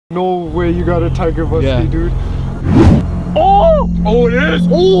No way you got a tiger muskie, dude. Oh! Oh, it is!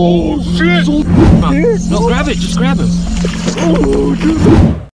 Oh, shit! No, grab it. Just grab him. Oh,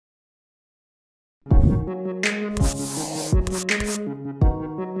 dude.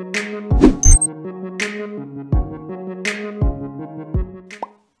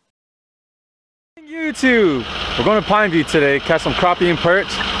 YouTube! We're going to Pineview today, catch some crappie and perch.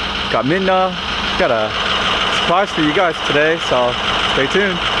 Got Midna. Got a surprise for you guys today, so stay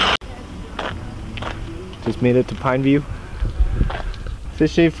tuned. Just made it to Pineview.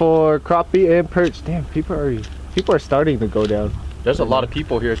 Fishing for crappie and perch. Damn, people are starting to go down. There's a lot of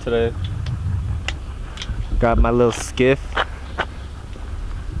people here today. Got my little skiff.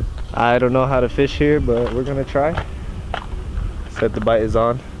 I don't know how to fish here, but we're gonna try. Said the bite is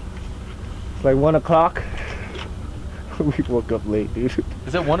on. It's like 1 o'clock. We woke up late, dude.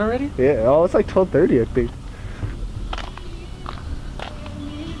 Is it 1 already? Yeah, oh, it's like 12:30, I think.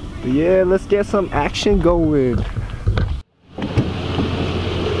 But yeah, let's get some action going.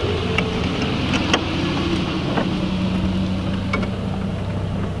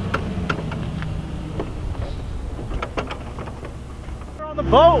 On the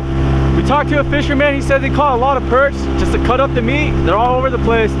boat, we talked to a fisherman. He said they caught a lot of perch just to cut up the meat. They're all over the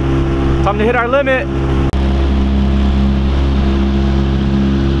place. Time to hit our limit.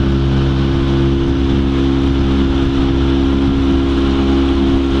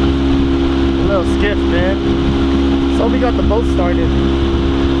 Skiff, man. So we got the boat started.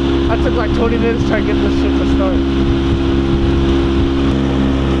 I took like 20 minutes trying to get this shit to start.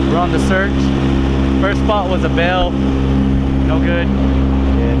 We're on the search. First spot was a bail. No good.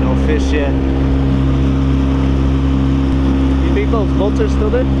 Yeah, no fish yet. You think those boats are still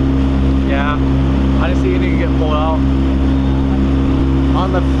there? Yeah. I didn't see anything get pulled out.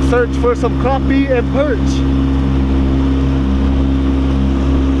 On the search for some crappie and perch.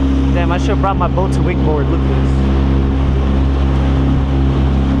 Damn, I should have brought my boat to wakeboard. Look at this.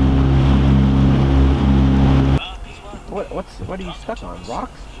 What are you stuck on?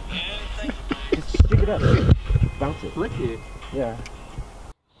 Rocks? Just stick it up. Bounce it. Flick it. Yeah.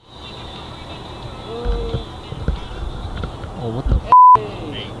 Oh, what the f?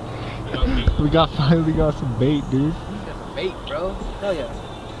 We finally got some bait, dude. Got some bait, bro. Hell yeah.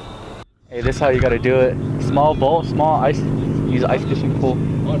 Hey, this is how you gotta do it. Small boat, small ice. Use ice fishing pole.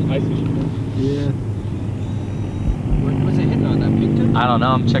 Oh, ice fishing pole. Yeah. What was it hitting on, that picture? I don't know.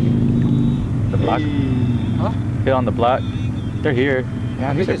 I'm checking the black. Huh? Hit on the black. They're here.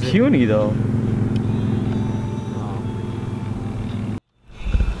 Yeah, these are puny though.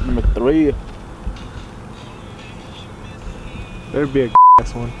 Number 3. There'd be a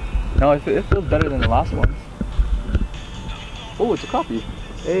ass one. No, it feels better than the last one. Oh, it's a crappie.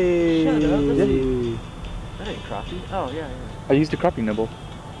 Hey. Shut up, Hey. That ain't crappie. Oh, yeah, yeah. I used a crappie nibble.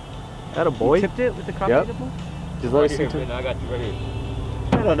 That a boy? You tipped it with the crappie Yep. nibble? Just let it Right sink here, to. man, I got you right here.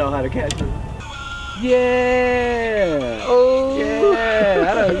 I don't know how to catch it. Yeah! Oh Yeah!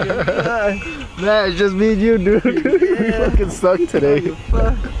 I don't Nah, it's just me and you, dude. We fucking suck today.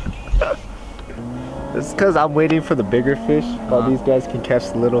 It's because I'm waiting for the bigger fish while these guys can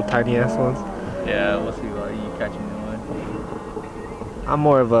catch the little tiny ass ones. Yeah, we'll see what you catch me in one. I'm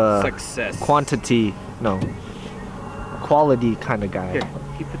more of a Success. quality kind of guy. Here,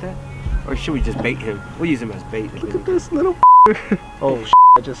 can you put that? Or should we just bait him? We'll use him as bait. Look at this little Oh,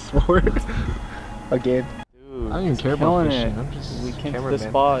 I just swore again. Dude, I don't even care about killing fishing. it. I'm just We came to cameraman. this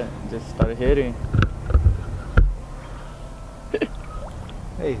spot and just started hitting.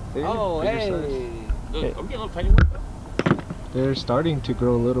 Hey, they're Oh, bigger hey! size. Look, Hey. I'm getting a little tiny one. They're starting to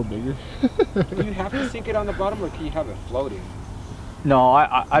grow a little bigger. Do you have to sink it on the bottom or can you have it floating? No,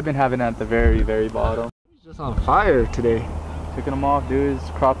 I've been having it at the very, very bottom. He's just on fire today. Picking them off, dude. It's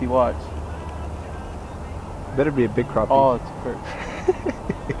crappie watch. Better be a big crappie. Oh, it's a perch.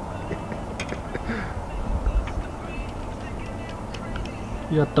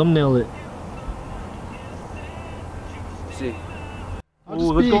 You gotta thumbnail it. Let's see.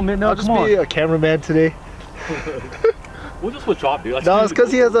 Ooh, let's go Midna. I'll just Come be on. a cameraman today. We'll just switch off, dude. No, it's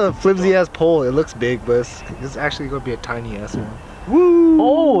because he has a flimsy ass pole. It looks big, but it's actually gonna be a tiny ass one. Woo!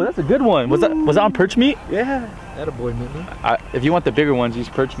 Oh, that's a good one. Was that on perch meat? Yeah. Attaboy, man. If you want the bigger ones, use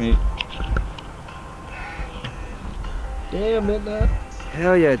perch meat. Damn, Midna.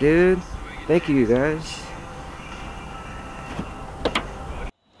 Hell yeah, dude. Thank you, guys.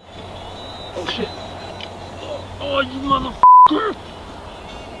 Oh shit. Oh, you motherfucker!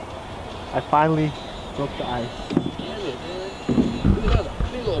 I finally broke the ice.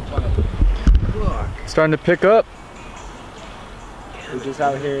 Starting to pick up. We're just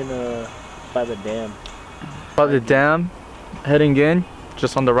out here in by the dam. By the dam, heading in.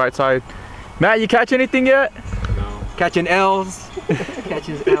 just on the right side. Matt, you catch anything yet? No. Catching L's.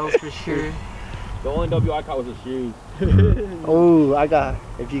 Catching L's for sure. The only W I caught was a shoe. Oh, I got.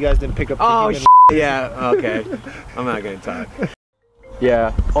 If you guys didn't pick up. Oh shit. Yeah. Okay. I'm not gonna talk.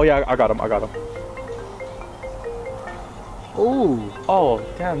 Yeah. Oh yeah, I got him. Oh. Oh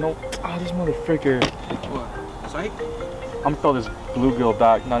damn, no. Oh, this motherfucker. What? Psych? I'm gonna throw this bluegill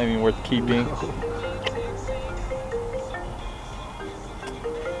back. Not even worth keeping.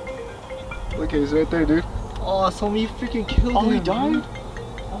 Look, he's right there, dude. Oh, somebody freaking killed him. Oh, he died? Dude.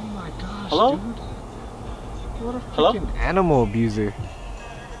 Oh my gosh. Hello? Dude. What a Hello? freaking animal abuser.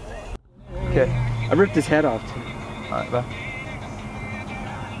 Okay. I ripped his head off too. Alright, bye.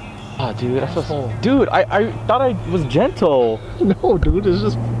 Oh, dude, that's so. Dude, I thought I was gentle. No, dude, it's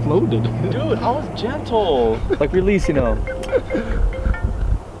just floated. Dude, I was gentle. Like releasing him.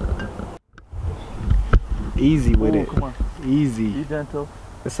 Easy with it. Come on. Easy. Be gentle.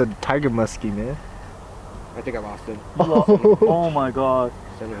 It's a tiger muskie, man. I think I lost him. Oh my god.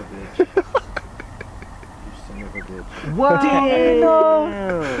 Son of a bitch. You son of a bitch. What?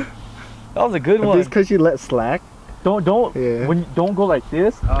 Damn. That was a good one. Just because you let slack. Don't. Yeah. When you don't go like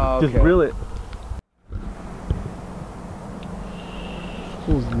this, Oh, just okay. reel it.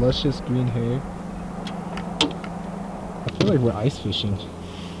 Those luscious green hair. I feel like we're ice fishing.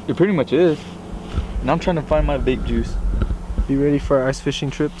 It pretty much is. And I'm trying to find my vape juice. You ready for our ice fishing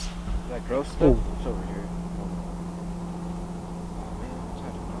trips? That gross stuff? Oh. It's over here.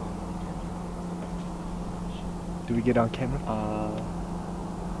 Do we get on camera? No.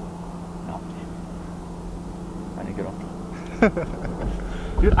 I need to get on.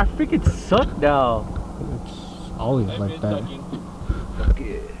 Dude, I freaking suck now. It's always like that.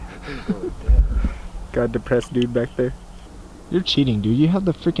 Okay. Got a depressed dude back there. You're cheating, dude. You have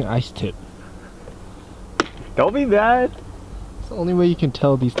the freaking ice tip. Don't be mad. It's the only way you can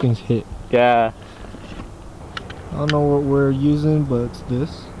tell these things hit. Yeah. I don't know what we're using, but it's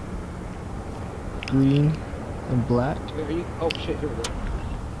this. Green and black. Oh shit, here we go.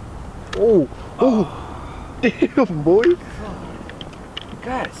 Oh! Oh! Damn, boy! You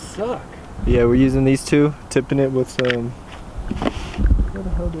guys suck. Yeah, we're using these two, tipping it with some... Where the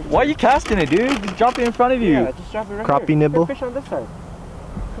hell did Why are you casting it, dude? Just drop it in front of you. Yeah, just drop it right Crappie here. nibble? Fish on this side.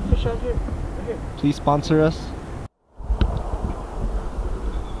 Fish on here. Right here. Please sponsor us.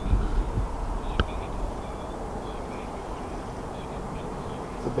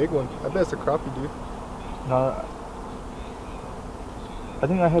 It's a big one. I bet it's a crappie, dude. No. I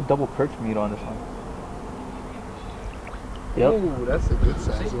think I had double perch meat on this one. Yep. Ooh, that's a good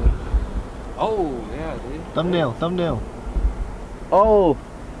size one. Oh, yeah, dude. Thumbnail, thumbnail. Oh!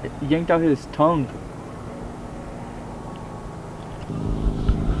 It yanked out his tongue.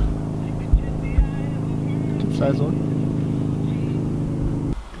 Good size one.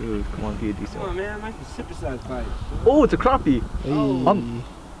 Dude, come on, be a decent Come on, one. man. Nice super size bite. Oh, it's a crappie. Hey.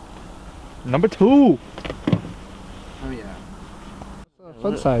 Number 2. Oh, yeah.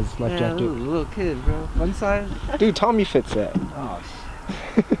 Fun size life jacket. Little kid, bro. Fun size? Dude, Tommy fits that. Oh,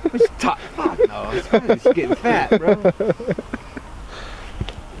 Which top? Fuck no. It's getting fat, bro.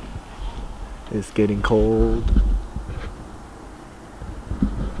 It's getting cold.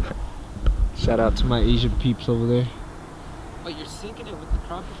 Shout out to my Asian peeps over there. Wait, you're sinking it with the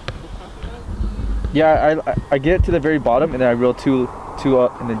crappie guys? Yeah, I get to the very bottom and then I reel two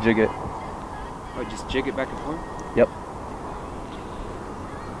up and then jig it. Oh, just jig it back and forth? Yep.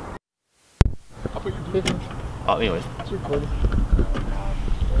 Oh, anyways. It's recording.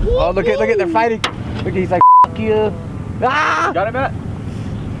 Oh, look at they're fighting. Look, he's like, F you. Ah! Got it, Matt?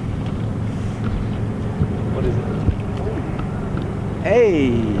 What is it?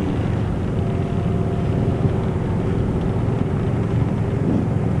 Hey.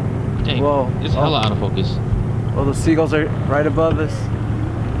 Dang, Whoa. it's hella out of focus. Oh, the seagulls are right above us.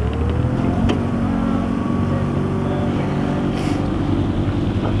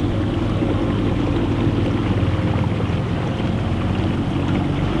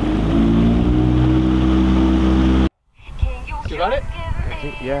 You got it?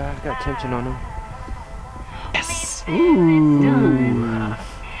 Yeah, I got tension on him. Yes. Ooh.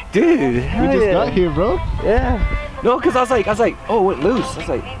 Dude, We just got here, bro. Yeah. No, because I was like, oh, it went loose. I was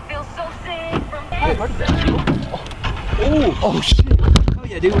like, oh shit. Oh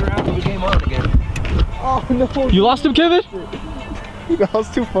yeah, dude, we're after the game on again. Oh no. You lost him, Kevin? I was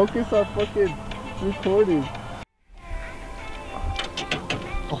too focused on fucking recording.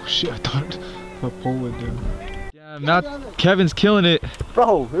 Oh shit, I thought my pole went down. Yeah, Matt, Kevin's killing it.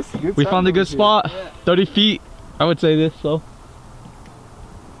 Bro, this is good. We found a good spot. 30 feet, I would say this, so.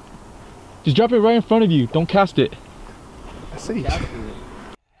 Just drop it right in front of you. Don't cast it. I see.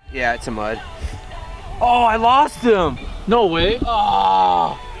 Yeah, it's a mud. Oh, I lost him. No way.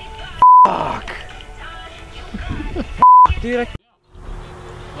 Oh, fuck. Dude,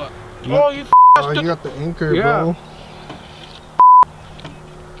 Oh, you Oh, you got the anchor, Yeah.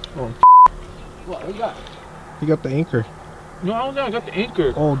 bro. What you got? You got the anchor. No, I don't think I got the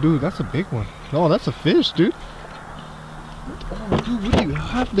anchor. Oh, dude, that's a big one. No, that's a fish, dude. Oh, dude, what do you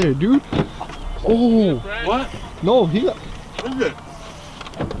have there, dude? Oh, What? no, he got, What is it?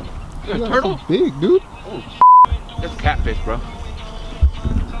 he got something big, dude. That's catfish, bro.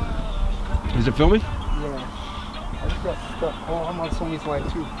 Is it filming? Yeah. I just got stuck. Oh, I'm on somebody's line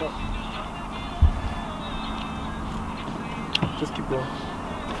too. Fuck. Just keep going.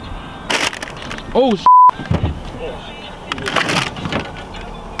 Oh,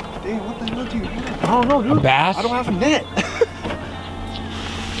 Dang, what the hell do you have? I don't know, dude. Bass? I don't have a net.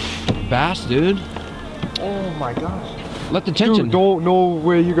 Bass, dude. Oh my gosh. Let the tension. Dude, no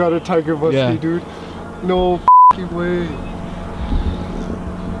way you got a tiger muskie, Yeah. dude. No f***ing way.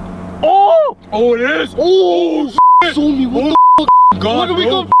 Oh! Oh, it is. Oh, Somi, what the f***? God, What are we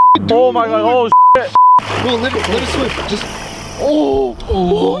bro. gonna f***ing do? Oh my god. Oh, No, let it swim. Just. Oh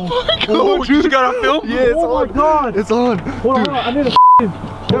my god. oh, dude, you got a film? Yeah, it's Oh on. my god. It's on. Hold on, Dude, I need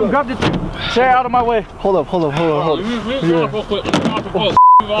to grab this chair out of my way. hold up. Real quick. Off the boat.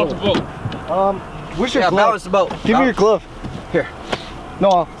 Off the boat. Where's your Yeah, glove? balance the boat. Give me your glove. Here.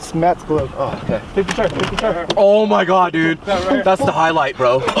 No, it's Matt's glove. Oh, okay. Take the chair. Oh my god, dude. That's the highlight,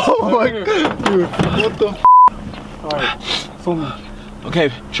 bro. Oh my god, dude. What the f? Alright, Somi.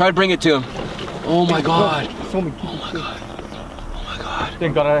 Okay, try to bring it to him. Oh my god. Somi. Oh my god. Oh my god.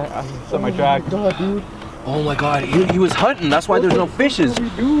 Thank god I set my drag. Oh my god, dude. Oh my god. He was hunting. That's why there's no fishes. What are we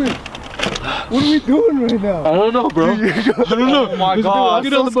doing? What are we doing right now? I don't know, bro. I don't know. Oh my god.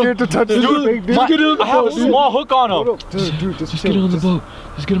 I'm so scared to touch this thing, dude. I have a small hook on him. Dude, just Get him on the boat.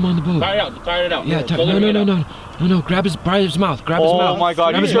 Just get him on the boat. Tire it out. Yeah, no. Grab his mouth. Grab his mouth. Oh my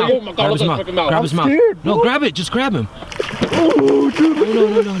god. Grab his you mouth. oh my god, Grab his look mouth. at his mouth. Grab his mouth. scared, No, bro. grab it. Just grab him. Oh, dude.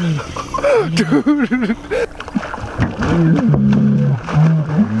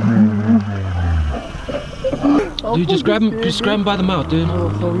 Dude, just grab him. Just grab him by the mouth, dude.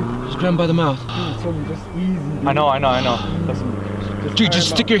 Just grab him by the mouth. Somi, just easy. I know. That's, Dude, just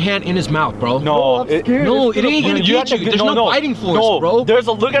stick your hand in his mouth, bro. no, I'm scared. No, It's it ain't gonna you have get to you. There's no biting force, no, bro. There's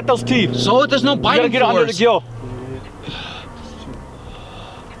a look at those teeth. So there's no You gotta biting get under the force. gill.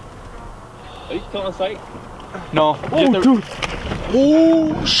 Are you still on site? No. Oh, dude.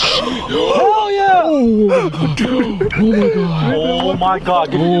 Oh shit! Hell yeah! Oh my god!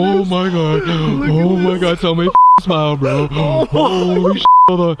 Oh my god! Oh my god! Tell me smile, bro. Holy shit!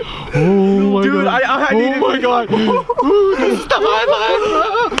 Hold on. Oh my Dude, god! I need Oh my god! This is the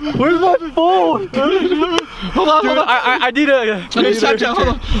highlight, bro. Where's my phone? Hold on, Dude, hold on. I need a. Let me Snapchat.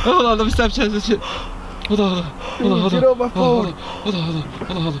 Hold on. Let me Snapchat this shit. Hold on. Get on my phone. Hold on.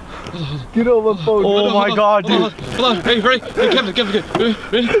 Get on my phone. Oh my god, dude. Hold on. Hey, ready? Hey, Kevin. Ready?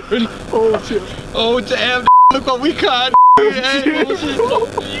 Oh, shit. Oh damn! Look what we caught.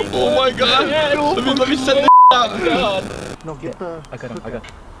 Oh my god! Let me set this out. No, get the... I got him.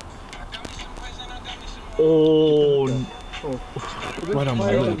 Oh. Right on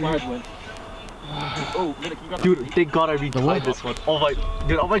my lip. Dude, thank god I retried this one. Oh my,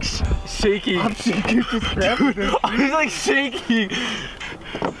 dude, I'm like shaking. I'm shaking to grab it. I'm like shaking.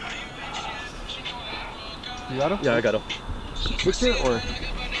 You got him? Yeah, I got him. Picture or?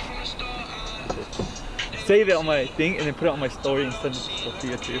 Save it on my thing and then put it on my story and send it to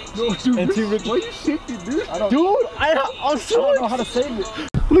Sophia too. No, dude. And to Why are you shaking, dude? I don't I'm so know how to save it.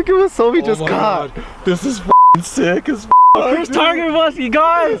 Look at what Somi just my caught. This is f***ing sick as First target muskie,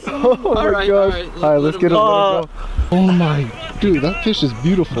 guys! Oh my Alright, gosh. alright, Alright, let's get him. Let him go. Oh my, dude, that fish is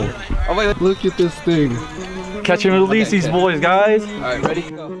beautiful. Oh wait. Look at this thing. Catch and release these boys, guys. Alright, ready?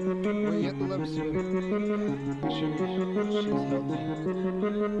 Go. Wait, you have to let him swim. Make sure she's held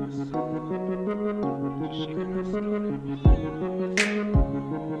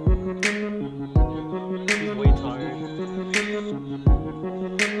He's way tired. Just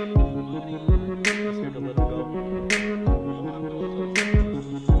here to let him go.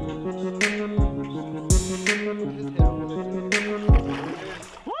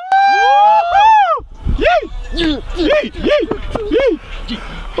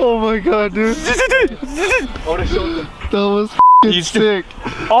 Oh my god, dude. That was f***ing sick.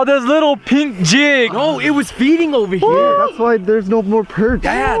 Oh, there's little pink jig. No, it was feeding over here. That's why there's no more perch.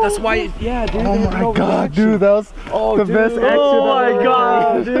 Yeah, that's why. Yeah, dude. Oh my god, dude, that was the best action. Oh I've my ever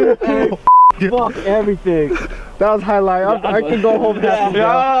god, had. dude. Fuck everything. That was highlight. I can go home happy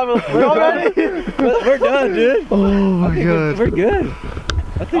now. Yeah, we're ready. We're done, dude. Oh my god. We're good.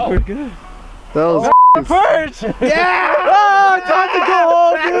 I think we're good. That was Perch! Yeah! Oh, time to go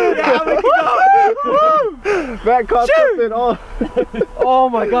home, dude! Yeah, we can go! back caught something. Oh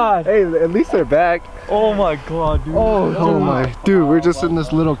my god. Hey, at least they're back. Oh my god, dude. Oh my, dude, we're just in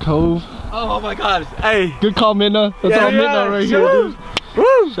this little cove. Oh my god. Hey. Good call, Midna. That's all Midna right here, dude.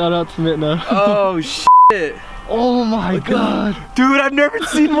 Woo! Shout out to Midna. Oh shit. Oh my god. Dude, I've never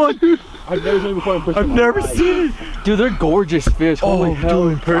seen one. I've never seen it before in person. I've never seen it. Dude, they're gorgeous fish. Holy hell,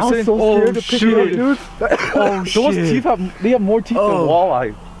 in person. I was so scared to pick it up, dude. Oh shit. Those teeth they have more teeth than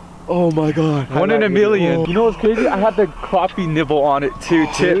walleye. Oh my god. One in a million. You know what's crazy? I had the crappie nibble on it too,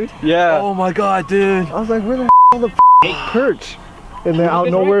 tip. Yeah. Oh my god, dude. I was like, where the all the perch? And then out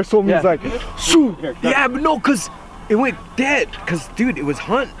of nowhere, Somi's like, shoo! Yeah, but no, cause it went dead. Cause dude, it was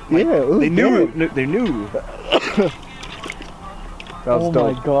hunt. Like, yeah, it was they knew. dead. They knew. That was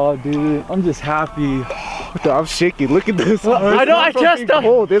dope. My god, dude. I'm just happy. Dude, I'm shaking. Look at this. I know. I can't stop.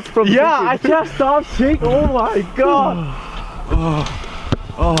 Cold. It's from I can't stop shaking. Oh my god.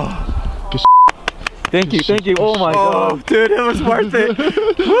 Thank you. Oh my god. Dude, it was worth it.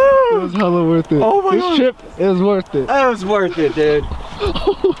 It was hella worth it. Oh my god. This trip is worth it. It was worth it, dude.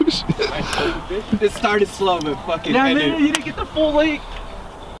 Oh shit. It started slow, but fucking Yeah, ended. man, you didn't get the full lake.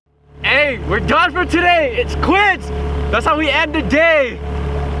 Hey, we're done for today. It's quits. That's how we end the day.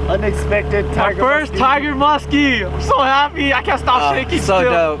 Unexpected Our tiger. first tiger muskie. I'm so happy. I can't stop shaking So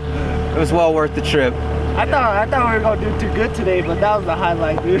still. dope. It was well worth the trip. I thought we were gonna do too good today, but that was the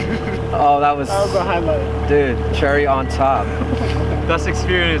highlight, dude. Oh, that was the highlight. dude, cherry on top. Best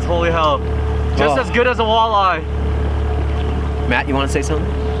experience. Holy hell. Just as good as a walleye. Matt, you want to say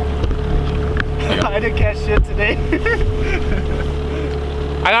something? I didn't catch shit today.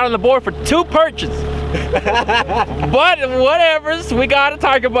 I got on the board for 2 perches. But whatever's, we got a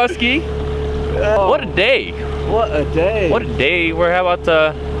tiger muskie. What a day. What a day. What a day. We're about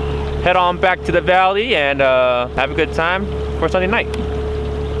to head on back to the valley and have a good time for Sunday night.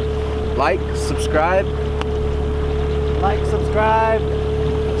 Like, subscribe.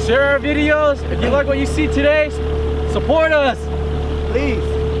 Share our videos. If you like what you see today, support us. Please.